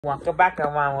Welcome back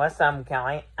everyone, what's up,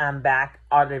 Kelly? I'm back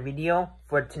on the video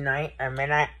for tonight at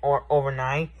midnight or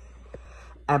overnight.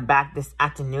 I'm back this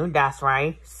afternoon, that's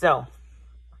right. So,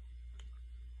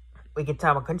 we can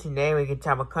talk about country today, we can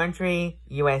talk about country,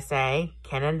 USA,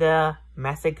 Canada,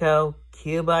 Mexico,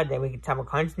 Cuba, then we can talk about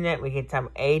continent, we can talk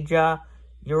about Asia,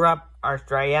 Europe,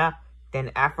 Australia,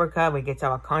 then Africa, we can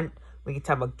talk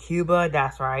about Cuba,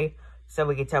 that's right. So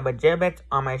we can talk about gibbets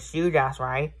on my shoe, that's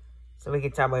right. So we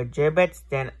can talk about gibbets,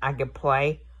 then I could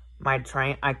play my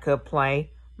train,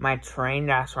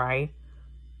 that's right.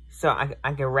 So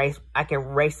I can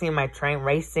racing my train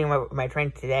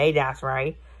today, that's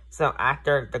right. So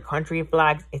after the country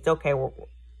flags, it's okay.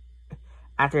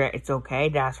 After it's okay,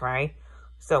 that's right.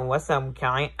 So what's up,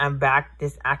 Kelly? I'm back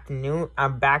this afternoon.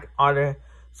 I'm back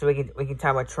so we can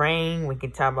talk about train, we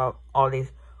can talk about all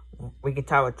these, we can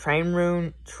talk about train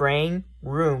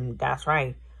room, that's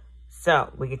right.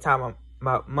 So, we can talk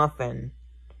about Muffin.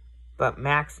 But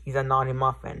Max, he's a naughty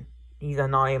muffin. He's a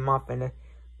naughty muffin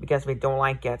because we don't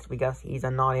like it. Because he's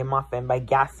a naughty muffin by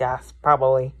Gas Ass,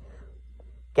 probably.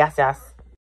 Gas Ass.